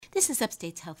This is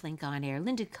Upstate's HealthLink on Air.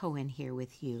 Linda Cohen here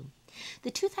with you.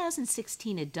 The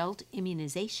 2016 adult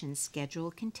immunization schedule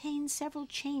contains several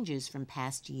changes from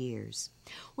past years.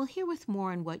 Well, here with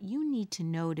more on what you need to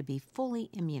know to be fully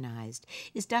immunized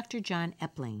is Dr. John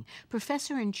Epling,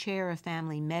 professor and chair of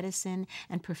family medicine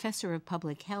and professor of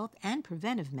public health and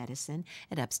preventive medicine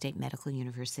at Upstate Medical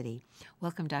University.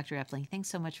 Welcome, Dr. Epling. Thanks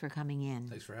so much for coming in.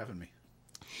 Thanks for having me.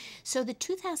 So the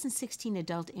 2016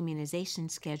 adult immunization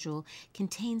schedule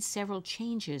contains several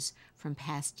changes from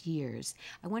past years.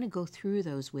 I want to go through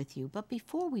those with you, but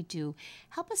before we do,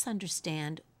 help us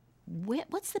understand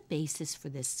what's the basis for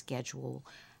this schedule?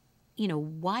 You know,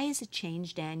 why is it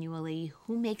changed annually?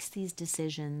 Who makes these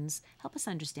decisions? Help us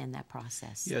understand that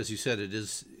process. Yeah, as you said, it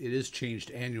is changed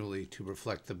annually to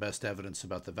reflect the best evidence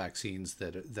about the vaccines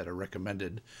that are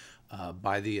recommended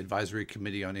by the Advisory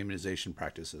Committee on Immunization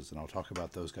Practices, and I'll talk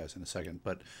about those guys in a second.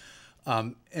 But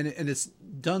and it's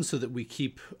done so that we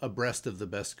keep abreast of the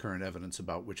best current evidence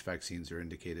about which vaccines are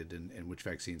indicated and which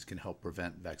vaccines can help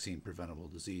prevent vaccine-preventable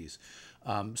disease.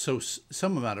 So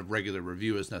some amount of regular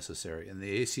review is necessary, and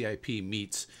the ACIP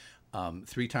meets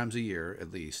 3 times a year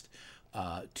at least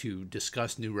to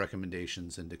discuss new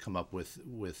recommendations and to come up with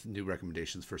new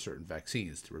recommendations for certain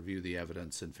vaccines, to review the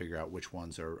evidence and figure out which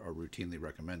ones are routinely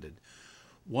recommended.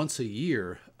 Once a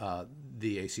year,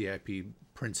 the ACIP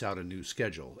prints out a new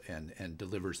schedule and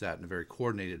delivers that in a very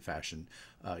coordinated fashion,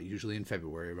 usually in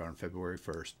February, around February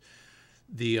 1st.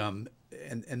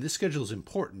 And this schedule is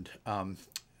important.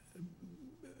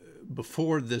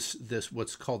 Before this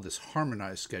what's called this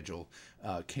harmonized schedule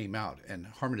came out, and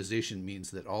harmonization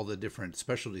means that all the different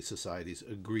specialty societies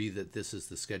agree that this is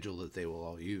the schedule that they will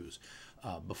all use.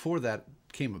 Before that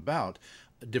came about,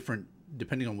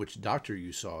 depending on which doctor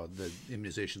you saw, the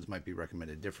immunizations might be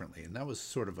recommended differently, and that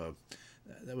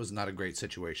was not a great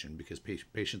situation because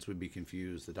patients would be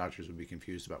confused, the doctors would be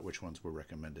confused about which ones were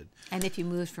recommended. And if you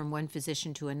moved from one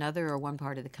physician to another or one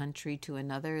part of the country to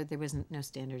another, there was no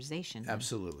standardization.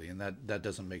 Absolutely, and that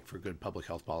doesn't make for good public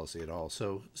health policy at all.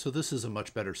 So this is a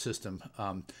much better system.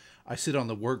 I sit on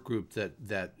the work group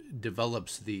that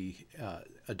develops the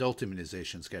adult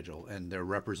immunization schedule, and there are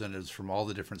representatives from all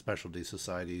the different specialty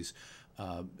societies,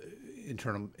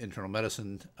 internal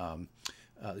medicine,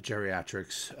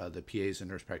 geriatrics, the PAs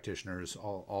and nurse practitioners,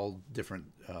 all different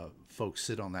folks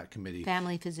sit on that committee.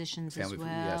 Family physicians as well.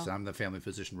 Yes, I'm the family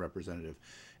physician representative,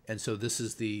 and so this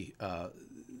is the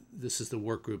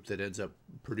work group that ends up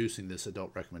producing this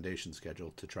adult recommendation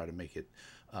schedule to try to make it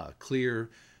clear,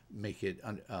 make it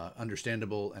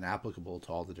understandable and applicable to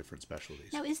all the different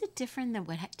specialties. Now, is it different than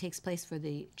what takes place for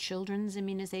the children's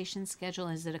immunization schedule?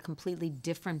 Is it a completely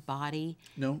different body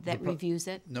that reviews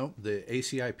it? No, the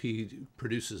ACIP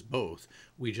produces both.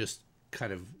 We just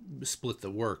kind of split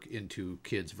the work into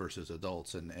kids versus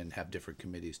adults and have different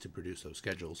committees to produce those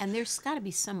schedules. And there's got to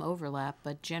be some overlap,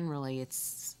 but generally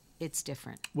it's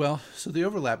different. Well, so the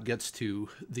overlap gets to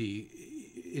the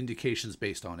indications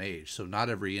based on age. So not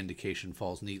every indication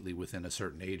falls neatly within a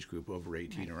certain age group, over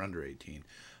 18 or under 18.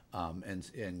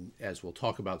 And as we'll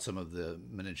talk about, some of the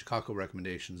meningococcal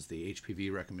recommendations, the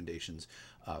HPV recommendations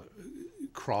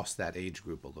cross that age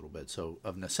group a little bit. So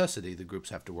of necessity, the groups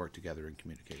have to work together and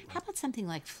communicate. How about something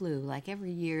like flu? Like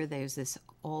every year there's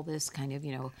all this kind of,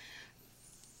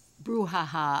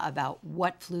 brouhaha about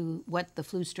what the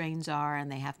flu strains are,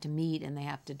 and they have to meet and they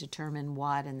have to determine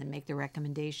what, and then make the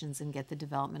recommendations and get the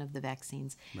development of the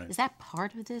vaccines. Right. Is that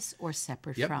part of this or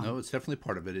separate from? No, it's definitely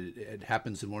part of it. It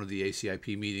happens in one of the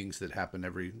ACIP meetings that happen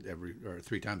every or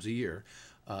 3 times a year.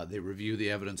 They review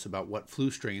the evidence about what flu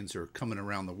strains are coming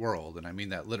around the world, and I mean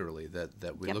that literally.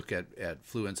 That we look at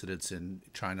flu incidents in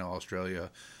China, Australia,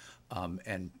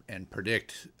 and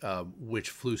predict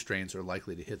which flu strains are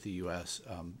likely to hit the U.S.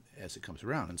 As it comes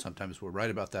around. And sometimes we're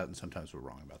right about that, and sometimes we're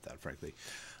wrong about that, frankly.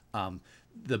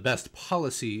 The best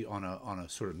policy on a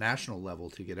sort of national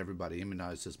level to get everybody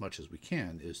immunized as much as we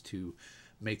can is to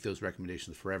make those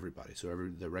recommendations for everybody. So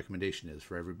the recommendation is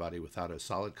for everybody without a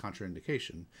solid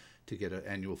contraindication to get an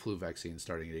annual flu vaccine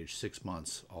starting at age 6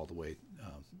 months all the way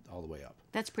up.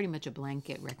 That's pretty much a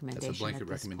blanket recommendation. That's a blanket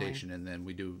recommendation, and then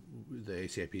the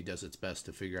ACIP does its best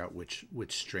to figure out which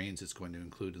strains it's going to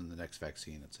include in the next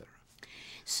vaccine, et cetera.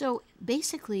 So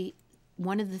basically,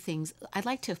 one of the things, I'd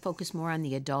like to focus more on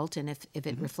the adult, and if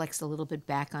it reflects a little bit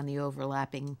back on the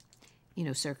overlapping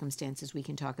circumstances, we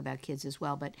can talk about kids as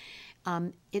well. But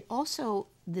it also,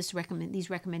 these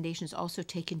recommendations also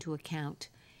take into account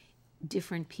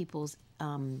different people's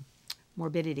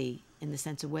morbidity, in the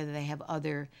sense of whether they have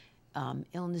other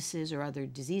illnesses or other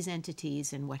disease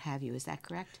entities and what have you. Is that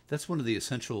correct? That's one of the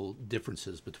essential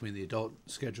differences between the adult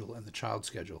schedule and the child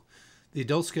schedule. The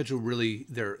adult schedule really,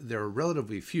 there are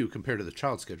relatively few compared to the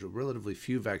child schedule, relatively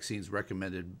few vaccines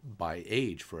recommended by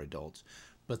age for adults,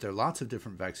 but there are lots of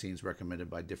different vaccines recommended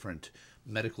by different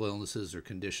medical illnesses or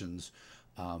conditions.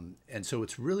 And so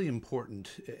it's really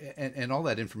important, and all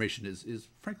that information is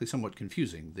frankly somewhat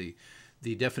confusing.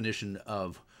 The definition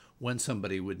of when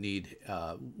somebody would need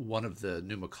one of the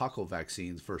pneumococcal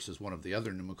vaccines versus one of the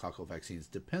other pneumococcal vaccines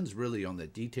depends really on the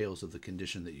details of the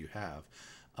condition that you have,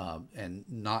 and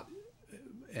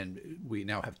we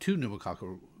now have two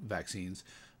pneumococcal vaccines.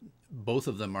 Both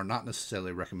of them are not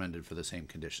necessarily recommended for the same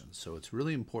conditions. So it's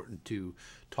really important to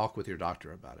talk with your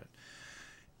doctor about it.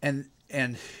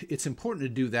 And it's important to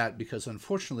do that because,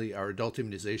 unfortunately, our adult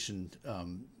immunization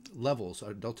levels,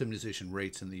 our adult immunization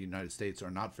rates in the United States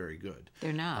are not very good.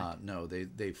 They're not. No,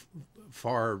 they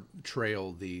far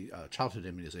trail the childhood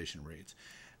immunization rates.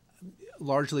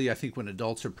 Largely, I think when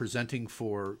adults are presenting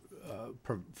for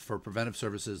preventive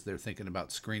services, they're thinking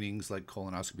about screenings like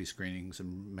colonoscopy screenings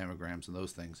and mammograms and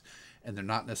those things, and they're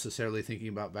not necessarily thinking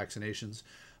about vaccinations.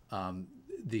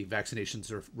 The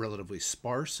vaccinations are relatively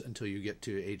sparse until you get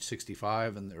to age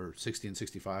 65, or 60 and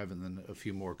 65, and then a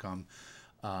few more come.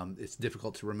 It's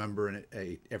difficult to remember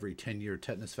every 10-year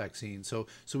tetanus vaccine. So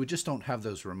we just don't have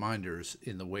those reminders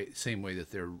in the same way that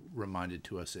they're reminded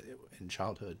to us in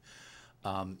childhood.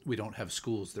 We don't have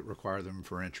schools that require them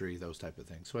for entry, those type of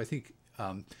things. So I think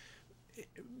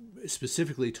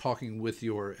specifically talking with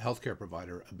your healthcare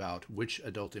provider about which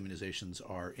adult immunizations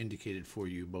are indicated for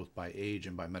you both by age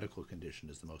and by medical condition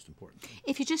is the most important thing.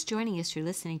 If you're just joining us, you're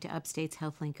listening to Upstate's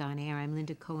HealthLink on Air. I'm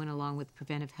Linda Cohen, along with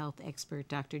preventive health expert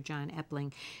Dr. John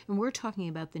Epling, and we're talking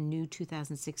about the new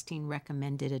 2016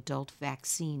 recommended adult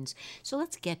vaccines. So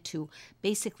let's get to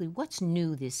basically what's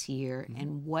new this year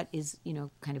and what is,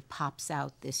 kind of pops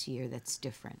out this year that's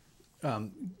different.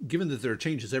 Given that there are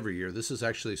changes every year, this is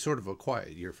actually sort of a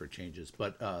quiet year for changes.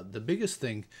 But the biggest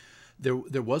thing, there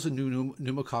was a new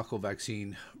pneumococcal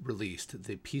vaccine released,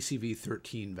 the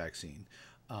PCV13 vaccine.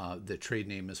 The trade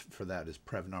name for that is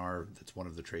Prevnar. That's one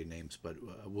of the trade names, but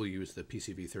we'll use the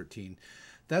PCV13.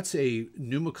 That's a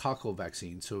pneumococcal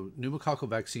vaccine. So pneumococcal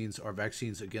vaccines are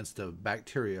vaccines against a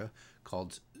bacteria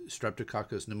called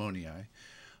Streptococcus pneumoniae,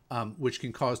 which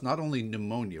can cause not only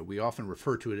pneumonia. We often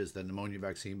refer to it as the pneumonia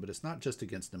vaccine, but it's not just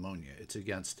against pneumonia. It's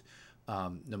against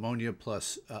pneumonia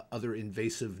plus other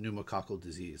invasive pneumococcal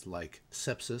disease like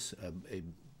sepsis, a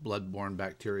blood-borne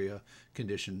bacteria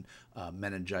condition,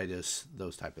 meningitis,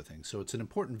 those type of things. So it's an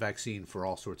important vaccine for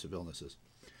all sorts of illnesses.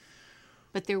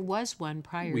 But there was one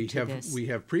prior to this. We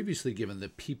have previously given the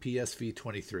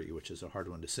PPSV23, which is a hard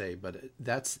one to say, but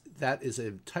that is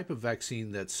a type of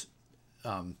vaccine that's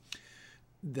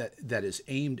that is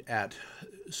aimed at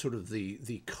sort of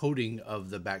the coating of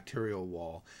the bacterial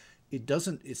wall.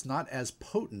 It's not as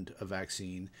potent a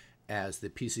vaccine as the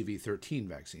PCV13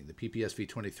 vaccine. The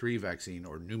PPSV23 vaccine,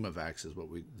 or Pneumovax is what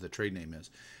the trade name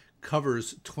is,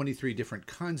 covers 23 different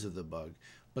kinds of the bug,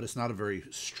 but it's not a very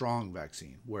strong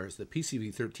vaccine, whereas the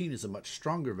PCV13 is a much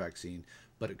stronger vaccine,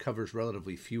 but it covers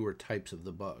relatively fewer types of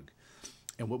the bug.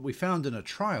 And what we found in a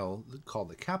trial called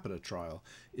the Capita trial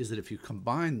is that if you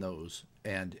combine those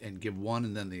and give one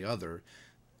and then the other,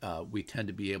 we tend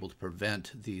to be able to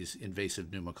prevent these invasive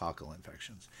pneumococcal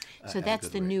infections. So that's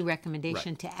the new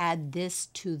recommendation, right, to add this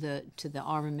to the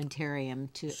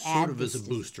armamentarium, to sort add of this as a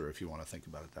booster, if you want to think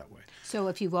about it that way. So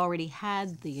if you've already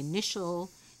had the initial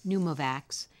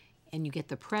Pneumovax and you get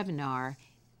the Prevnar,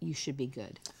 you should be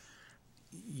good.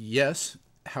 Yes.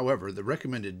 However, the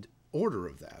recommended order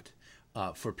of that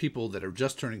for people that are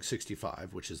just turning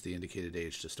 65, which is the indicated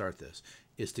age to start this,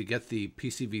 is to get the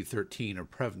PCV13 or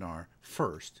Prevnar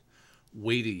first,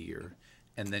 wait a year,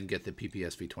 and then get the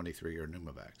PPSV23 or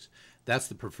Pneumovax. That's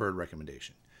the preferred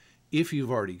recommendation. If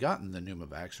you've already gotten the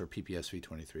Pneumovax or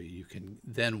PPSV23, you can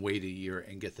then wait a year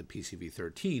and get the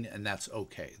PCV13, and that's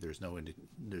okay. There's no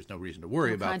reason to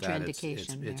worry about that.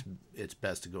 It's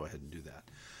best to go ahead and do that.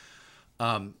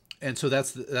 And so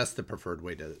that's the preferred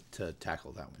way to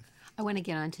tackle that one. I want to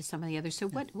get on to some of the others. So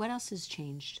what else has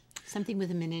changed? Something with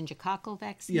a meningococcal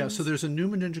vaccine? Yeah, so there's a new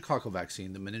meningococcal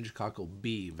vaccine, the meningococcal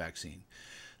B vaccine.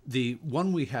 The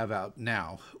one we have out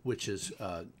now, which is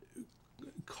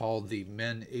called the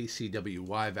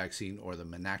MenACWY vaccine, or the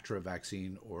Menactra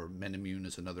vaccine, or Menimmune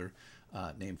is another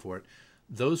name for it.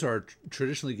 Those are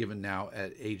traditionally given now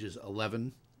at ages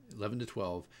 11 to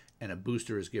 12, and a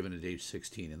booster is given at age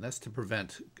 16. And that's to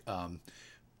prevent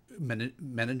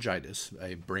meningitis,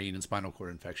 a brain and spinal cord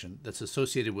infection that's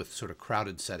associated with sort of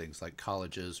crowded settings like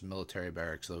colleges, military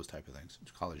barracks, those type of things,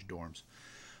 college dorms.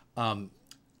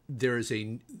 There is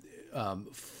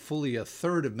fully a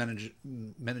third of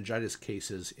meningitis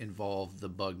cases involve the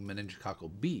bug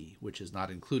meningococcal B, which is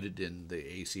not included in the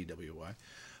ACWY.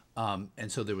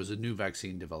 And so there was a new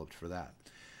vaccine developed for that.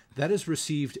 That has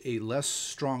received a less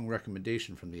strong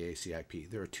recommendation from the ACIP.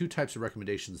 There are two types of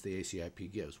recommendations the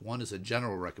ACIP gives. One is a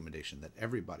general recommendation that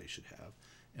everybody should have,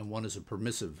 and one is a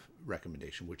permissive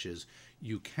recommendation, which is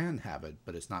you can have it,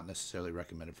 but it's not necessarily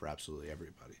recommended for absolutely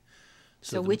everybody.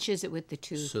 So which is it with the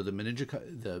two? So the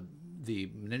meningococcal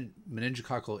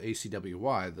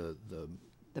ACWY,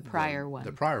 the prior one.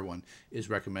 The prior one is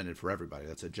recommended for everybody.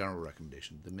 That's a general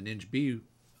recommendation. The meninge B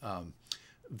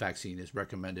vaccine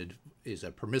is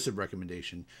a permissive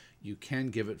recommendation. You can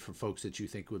give it for folks that you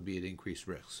think would be at increased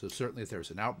risk. So certainly if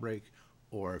there's an outbreak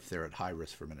or if they're at high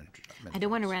risk for meningitis. I don't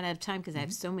want to run out of time because I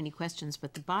have so many questions,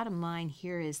 but the bottom line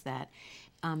here is that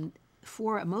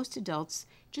for most adults,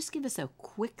 just give us a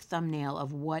quick thumbnail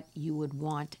of what you would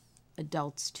want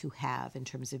adults to have in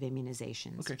terms of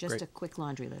immunizations. Okay, just great. a quick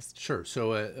laundry list. Sure.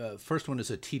 So first one is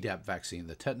a Tdap vaccine.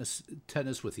 The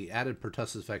tetanus with the added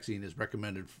pertussis vaccine is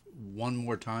recommended one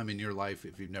more time in your life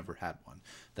if you've never had one.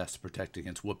 That's to protect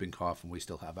against whooping cough, and we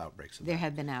still have outbreaks of There that.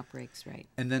 have been outbreaks, right?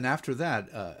 And then after that,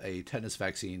 a tetanus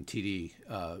vaccine, TD,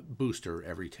 booster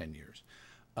every 10 years.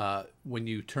 When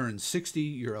you turn 60,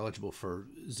 you're eligible for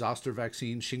zoster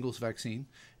vaccine, shingles vaccine.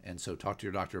 And so talk to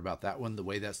your doctor about that one. The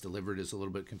way that's delivered is a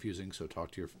little bit confusing, so talk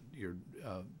to your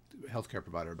healthcare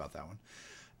provider about that one.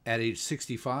 At age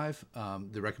 65,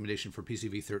 the recommendation for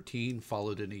PCV13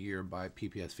 followed in a year by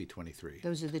PPSV23.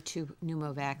 Those are the two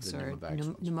pneumovax or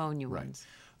pneumonia ones.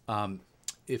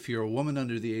 If you're a woman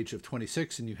under the age of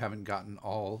 26 and you haven't gotten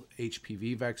all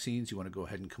HPV vaccines, you want to go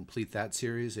ahead and complete that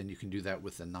series, and you can do that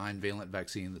with the 9-valent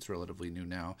vaccine that's relatively new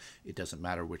now. It doesn't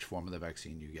matter which form of the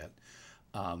vaccine you get.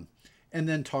 And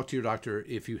then talk to your doctor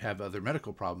if you have other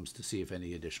medical problems to see if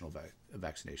any additional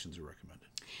vaccinations are recommended.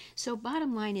 So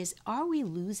bottom line is, are we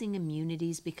losing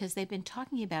immunities? Because they've been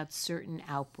talking about certain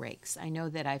outbreaks. I know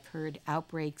that I've heard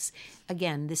outbreaks,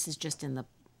 again, this is just in the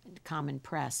common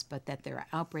press, but that there are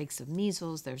outbreaks of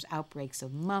measles, there's outbreaks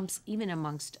of mumps, even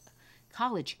amongst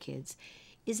college kids.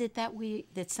 Is it that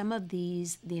some of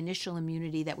these, the initial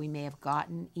immunity that we may have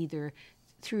gotten either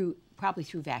probably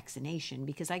through vaccination,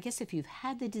 because I guess if you've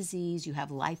had the disease, you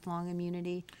have lifelong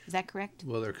immunity. Is that correct?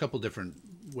 Well, there are a couple different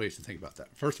ways to think about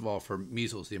that. First of all, for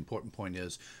measles, the important point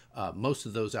is most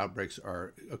of those outbreaks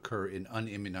occur in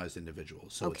unimmunized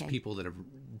individuals. So Okay. It's people that have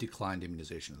declined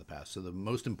immunization in the past. So the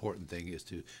most important thing is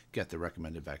to get the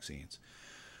recommended vaccines.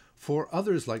 For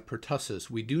others like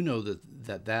pertussis, we do know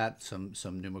that some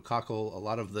pneumococcal, a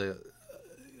lot of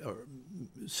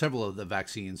several of the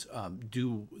vaccines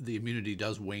the immunity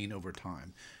does wane over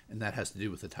time, and that has to do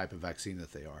with the type of vaccine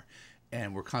that they are.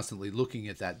 And we're constantly looking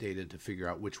at that data to figure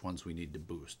out which ones we need to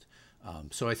boost.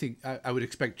 So I think I would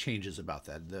expect changes about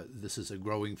that. This is a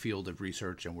growing field of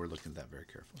research, and we're looking at that very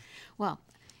carefully. Well,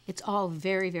 it's all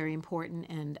very, very important,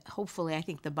 and hopefully I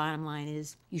think the bottom line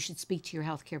is you should speak to your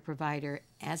healthcare provider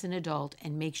as an adult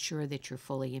and make sure that you're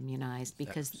fully immunized,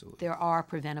 because Absolutely. there are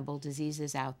preventable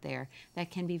diseases out there that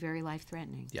can be very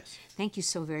life-threatening. Yes. Thank you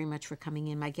so very much for coming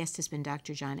in. My guest has been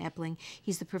Dr. John Epling.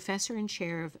 He's the professor and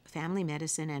chair of family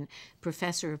medicine and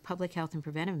professor of public health and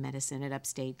preventive medicine at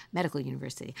Upstate Medical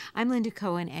University. I'm Linda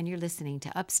Cohen, and you're listening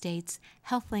to Upstate's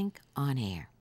HealthLink on Air.